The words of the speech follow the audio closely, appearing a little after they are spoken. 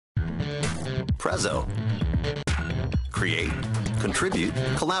Prezo. Create, contribute,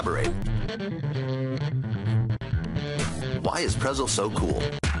 collaborate. Why is Prezo so cool?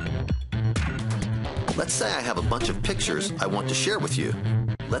 Let's say I have a bunch of pictures I want to share with you.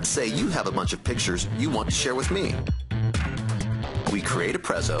 Let's say you have a bunch of pictures you want to share with me. We create a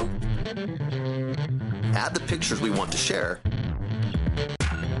Prezo, add the pictures we want to share,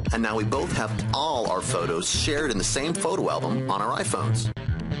 and now we both have all our photos shared in the same photo album on our iPhones.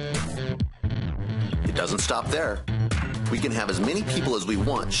 It doesn't stop there. We can have as many people as we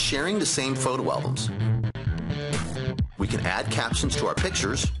want sharing the same photo albums. We can add captions to our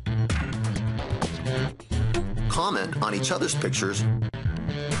pictures, comment on each other's pictures,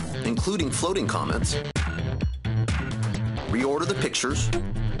 including floating comments, reorder the pictures,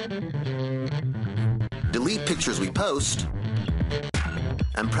 delete pictures we post,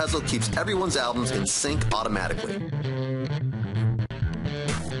 and Prezo keeps everyone's albums in sync automatically.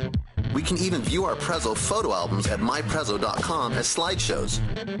 We can even view our Prezo photo albums at myprezo.com as slideshows.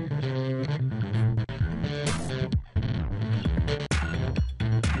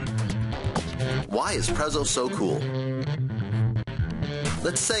 Why is Prezo so cool?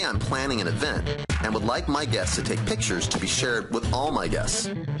 Let's say I'm planning an event and would like my guests to take pictures to be shared with all my guests.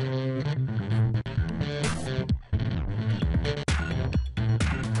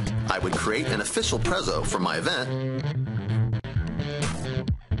 I would create an official Prezo for my event,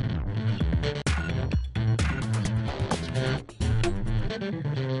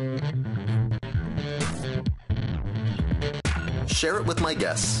 share it with my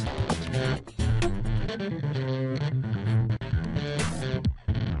guests,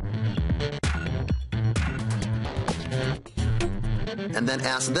 and then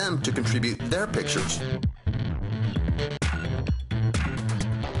ask them to contribute their pictures.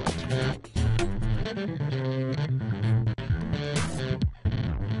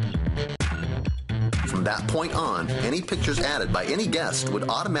 From that point on, any pictures added by any guest would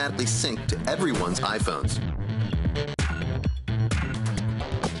automatically sync to everyone's iPhones.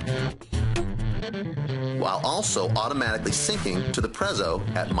 While also automatically syncing to the Prezo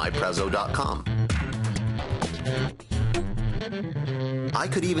at myprezo.com. I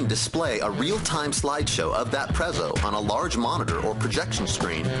could even display a real-time slideshow of that Prezo on a large monitor or projection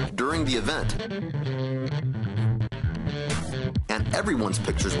screen during the event. And everyone's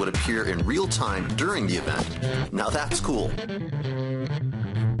pictures would appear in real time during the event. Now that's cool.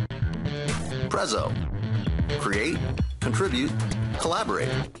 Prezo. Create, contribute, collaborate.